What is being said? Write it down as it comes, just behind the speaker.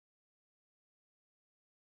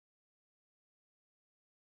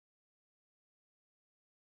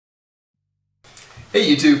Hey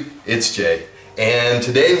YouTube, it's Jay, and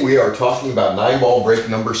today we are talking about 9-ball break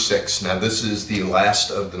number 6. Now this is the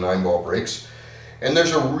last of the 9-ball breaks, and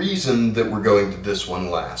there's a reason that we're going to this one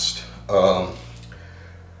last.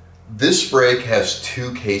 This break has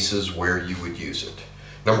two cases where you would use it.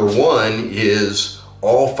 Number one is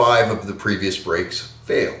all 5 of the previous breaks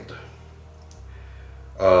failed.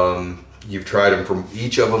 You've tried them from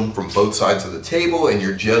each of them from both sides of the table and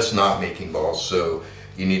you're just not making balls, so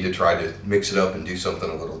you need to try to mix it up and do something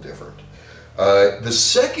a little different. The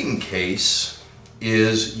second case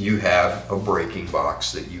is you have a breaking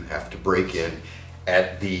box that you have to break in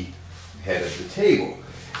at the head of the table.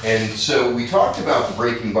 And so we talked about the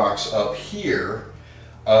breaking box up here.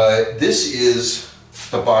 This is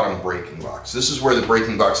the bottom breaking box. This is where the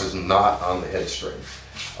breaking box is not on the head string.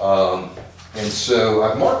 And so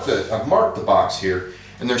I've marked the box here,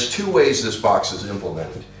 and there's two ways this box is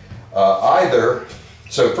implemented.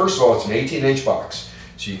 So first of all, it's an 18-inch box.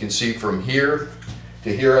 So you can see from here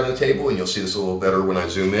to here on the table, and you'll see this a little better when I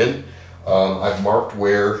zoom in. I've marked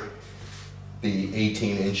where the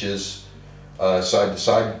 18 inches side to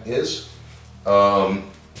side is. And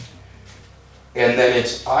then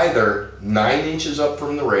it's either 9 inches up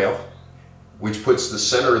from the rail, which puts the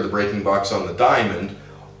center of the breaking box on the diamond,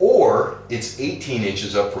 or it's 18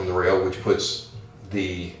 inches up from the rail, which puts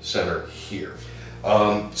the center here.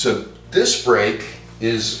 So this break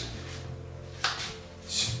is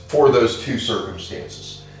for those two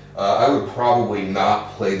circumstances. I would probably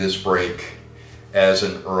not play this break as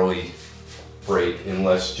an early break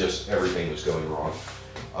unless just everything was going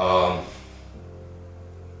wrong.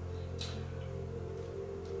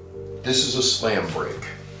 This is a slam break.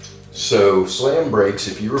 So slam breaks,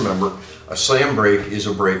 if you remember, a slam break is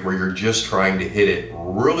a break where you're just trying to hit it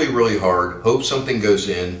really, really hard, hope something goes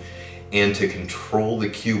in, and to control the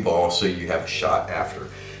cue ball so you have a shot after.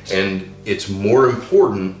 And it's more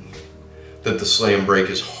important that the slam break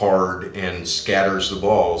is hard and scatters the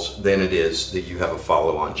balls than it is that you have a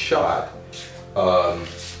follow-on shot.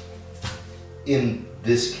 In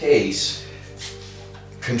this case,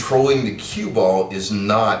 controlling the cue ball is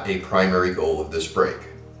not a primary goal of this break.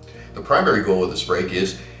 The primary goal of this break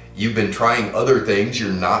is you've been trying other things,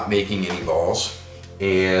 you're not making any balls,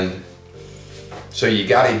 and so you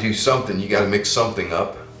got to do something, you got to mix something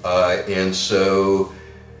up, and so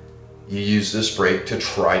you use this break to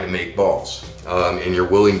try to make balls. And you're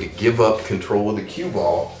willing to give up control of the cue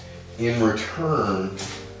ball in return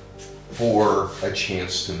for a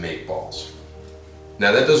chance to make balls.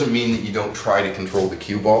 Now that doesn't mean that you don't try to control the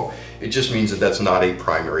cue ball, it just means that that's not a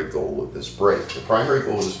primary goal of this break. The primary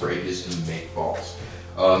goal of this break is to make balls.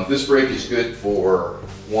 This break is good for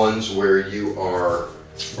ones where you are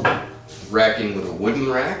racking with a wooden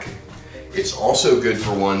rack. It's also good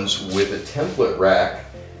for ones with a template rack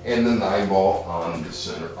and the 9-ball on the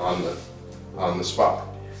center, on the spot.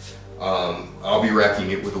 I'll be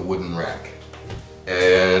racking it with a wooden rack.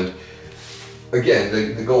 And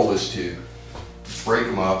again, the goal is to break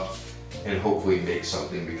them up and hopefully make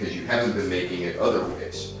something because you haven't been making it other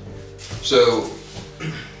ways. So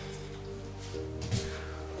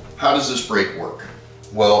how does this break work?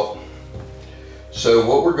 Well, so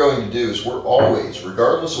what we're going to do is we're always,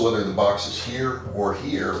 regardless of whether the box is here or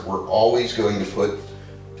here, we're always going to put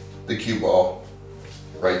the cue ball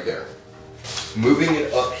right there. Moving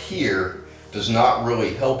it up here does not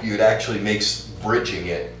really help you. It actually makes bridging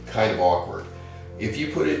it kind of awkward. If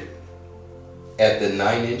you put it at the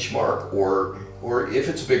 9-inch mark, or if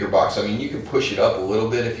it's a bigger box, I mean, you can push it up a little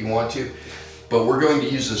bit if you want to, but we're going to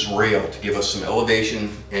use this rail to give us some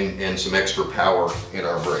elevation and some extra power in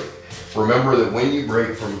our break. Remember that when you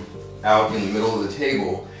break from out in the middle of the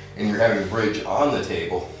table and you're having a bridge on the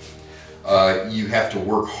table, you have to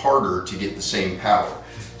work harder to get the same power.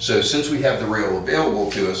 So since we have the rail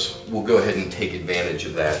available to us, we'll go ahead and take advantage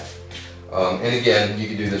of that. And again, you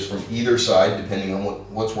can do this from either side depending on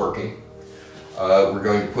what's working. We're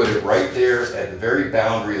going to put it right there at the very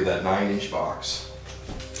boundary of that 9-inch box.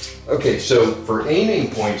 Okay, so for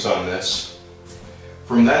aiming points on this,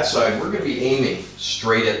 from that side, we're going to be aiming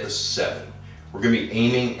straight at the 7. We're going to be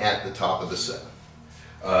aiming at the top of the 7.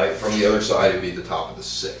 From the other side, it'd be the top of the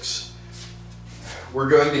 6. We're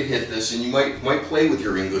going to hit this, and you might play with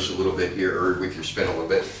your English a little bit here, or with your spin a little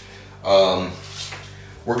bit.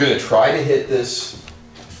 We're going to try to hit this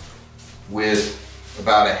with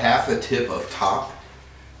about a half a tip of top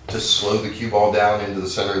to slow the cue ball down into the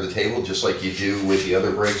center of the table, just like you do with the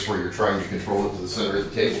other breaks where you're trying to control it to the center of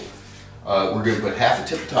the table. We're going to put half a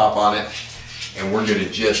tip of top on it, and we're going to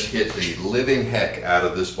just hit the living heck out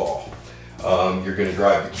of this ball. You're going to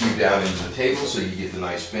drive the cue down into the table so you get the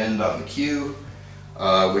nice bend on the cue.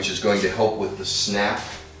 which is going to help with the snap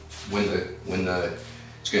when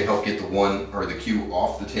it's going to help get the one or the cue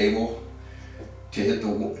off the table to hit the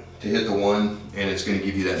one, and it's going to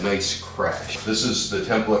give you that nice crash. This is the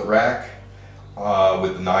template rack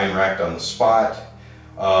with the 9 racked on the spot.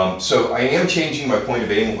 So I am changing my point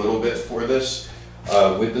of aim a little bit for this.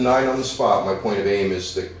 With the 9 on the spot, my point of aim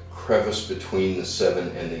is the crevice between the 7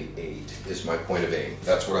 and the 8 is my point of aim.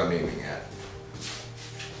 That's what I'm aiming at.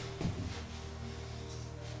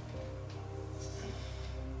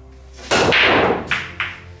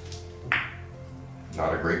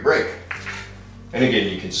 Not a great break. And again,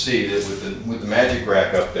 you can see that with the magic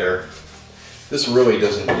rack up there, this really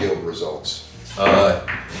doesn't yield results.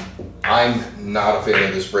 I'm not a fan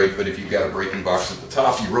of this break, but if you've got a breaking box at the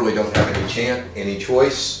top, you really don't have any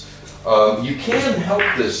choice. You can help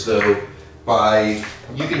this though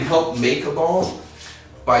you can help make a ball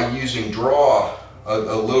by using draw, a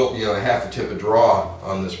little, you know, half a tip of draw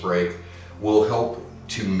on this break will help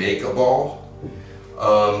to make a ball.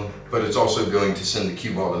 But it's also going to send the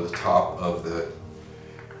cue ball to the top of the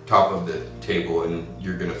table, and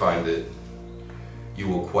you're going to find that you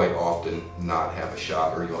will quite often not have a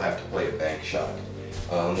shot, or you'll have to play a bank shot.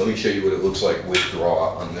 Let me show you what it looks like with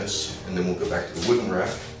draw on this, and then we'll go back to the wooden rack.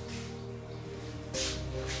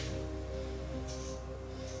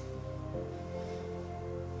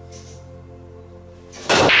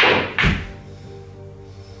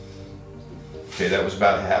 Okay, that was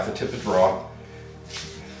about half a tip of draw.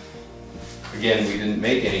 Again, we didn't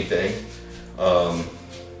make anything.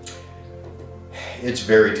 It's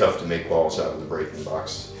very tough to make balls out of the breaking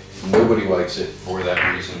box. Nobody likes it for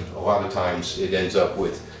that reason. A lot of times it ends up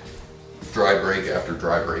with dry break after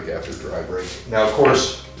dry break after dry break. Now, of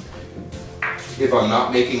course, if I'm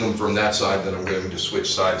not making them from that side, then I'm going to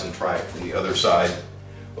switch sides and try it from the other side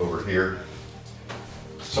over here.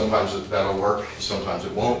 Sometimes that'll work, sometimes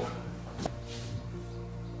it won't.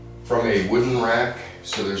 From a wooden rack,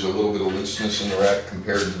 so there's a little bit of looseness in the rack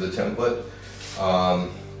compared to the template.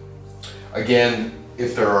 Again,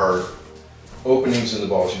 if there are openings in the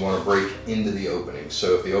balls, you want to break into the openings.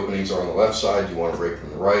 So if the openings are on the left side, you want to break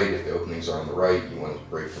from the right. If the openings are on the right, you want to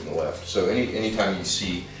break from the left. So anytime you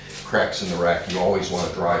see cracks in the rack, you always want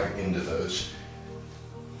to drive into those.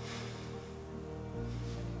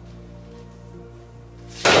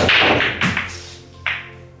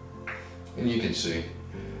 And you can see,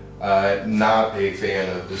 not a fan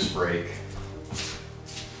of this break,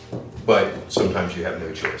 but sometimes you have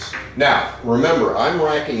no choice. Now, remember, I'm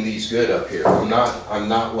racking these good up here. I'm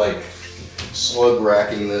not like slug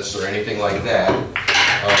racking this or anything like that.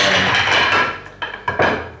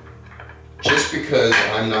 Just because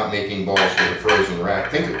I'm not making balls with a frozen rack.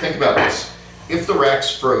 Think about this. If the rack's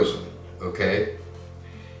frozen, okay?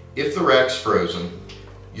 If the rack's frozen,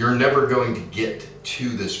 you're never going to get to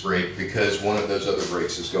this break because one of those other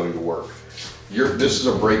breaks is going to work. This is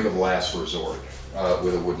a break of last resort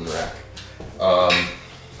with a wooden rack.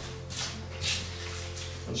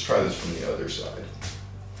 Let's try this from the other side.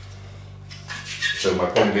 So my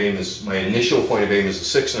point of aim is, my initial point of aim is a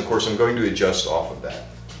 6, and of course I'm going to adjust off of that.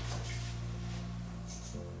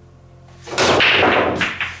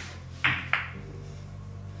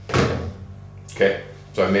 Okay,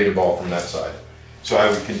 so I made a ball from that side. So I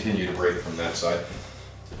would continue to break from that side.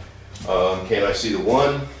 Can I see the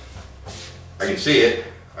 1? I can see it.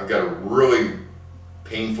 I've got a really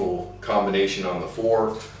painful combination on the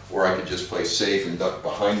 4, or I could just play safe and duck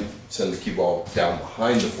behind, send the cue ball down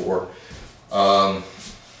behind the 4.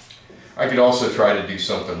 I could also try to do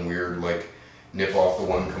something weird like nip off the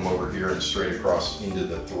 1, come over here and straight across into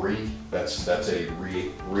the 3. That's a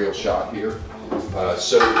real shot here.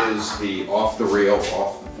 So is the off the rail,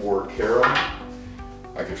 off the 4 carom.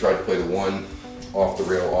 I could try to play the 1 off the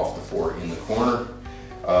rail, off the 4 in the corner,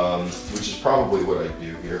 which is probably what I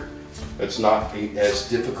do here. It's not as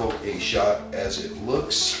difficult a shot as it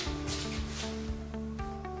looks.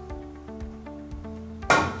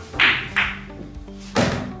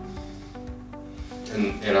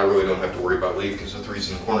 And I really don't have to worry about leave because the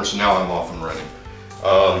 3's in the corner, so now I'm off and running.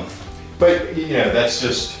 But you know, that's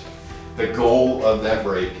just the goal of that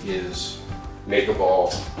break, is make a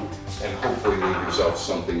ball and hopefully leave yourself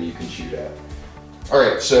something you can shoot at. All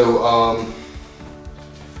right, so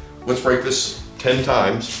let's break this 10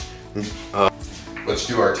 times. Let's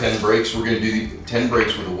do our 10 breaks. We're going to do 10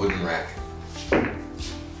 breaks with a wooden rack and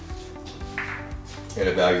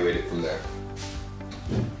evaluate it from there.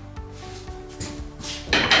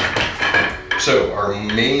 So our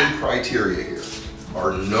main criteria here,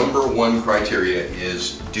 our number 1 criteria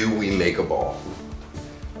is, do we make a ball?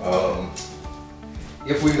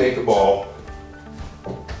 If we make a ball,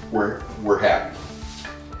 we're happy.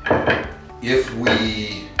 if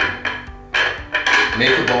we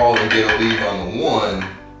make a ball and get a lead on the 1,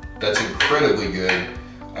 that's incredibly good.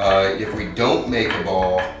 If we don't make a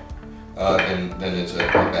ball, then it's a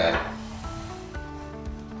bad.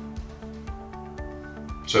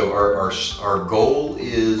 So our goal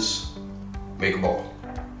is make a ball.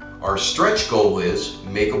 Our stretch goal is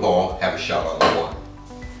make a ball, have a shot on the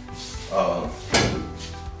 1.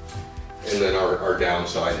 And then our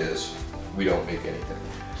downside is we don't make anything.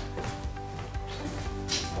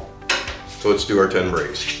 So let's do our 10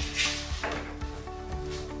 breaks.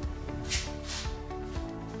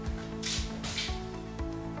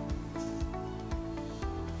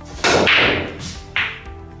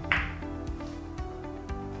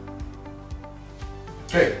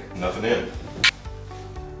 Okay, nothing in.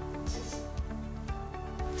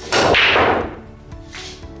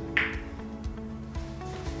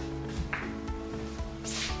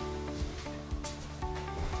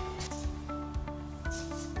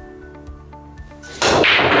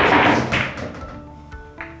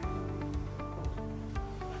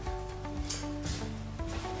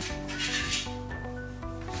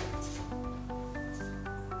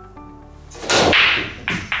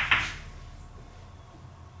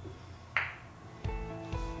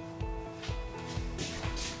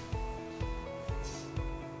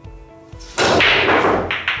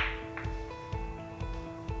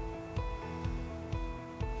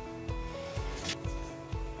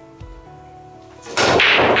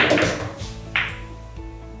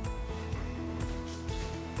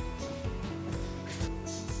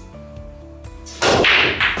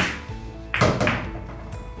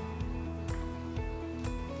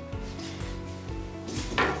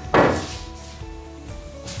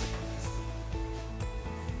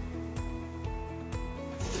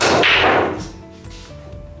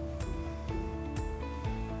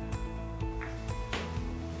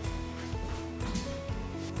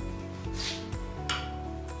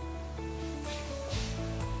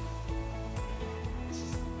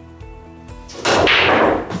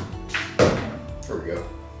 There we go.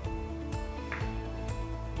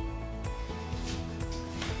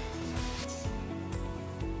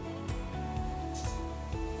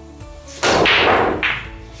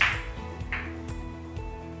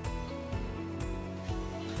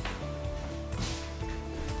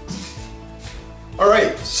 All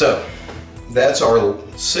right, so that's our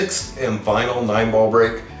 6th and final 9-ball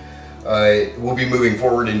break. We'll be moving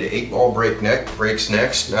forward into 8-ball breaks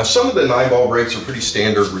next. Now, some of the 9-ball breaks are pretty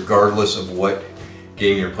standard regardless of what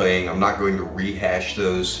game you're playing. I'm not going to rehash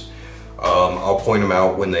those. I'll point them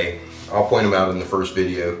out in the first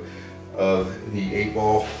video of the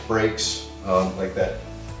 8-ball breaks, like that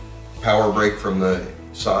power break from the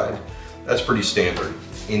side. That's pretty standard.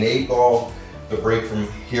 In 8-ball, the break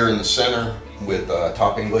from here in the center with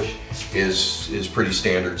top English is pretty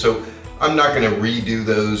standard. So I'm not going to redo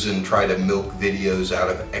those and try to milk videos out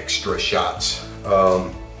of extra shots.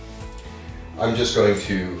 I'm just going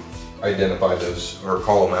to identify those or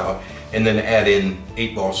call them out and then add in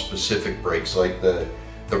 8-ball specific breaks, like the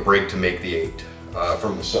break to make the 8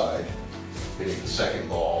 from the side, hitting the second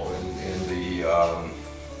ball, and the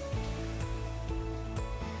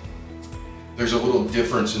there's a little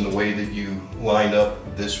difference in the way that you line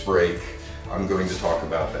up this break. I'm going to talk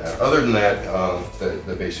about that. Other than that,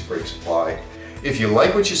 the basic breaks apply. If you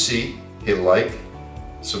like what you see, hit like,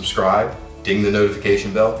 subscribe, ding the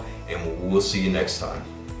notification bell, and we'll see you next time.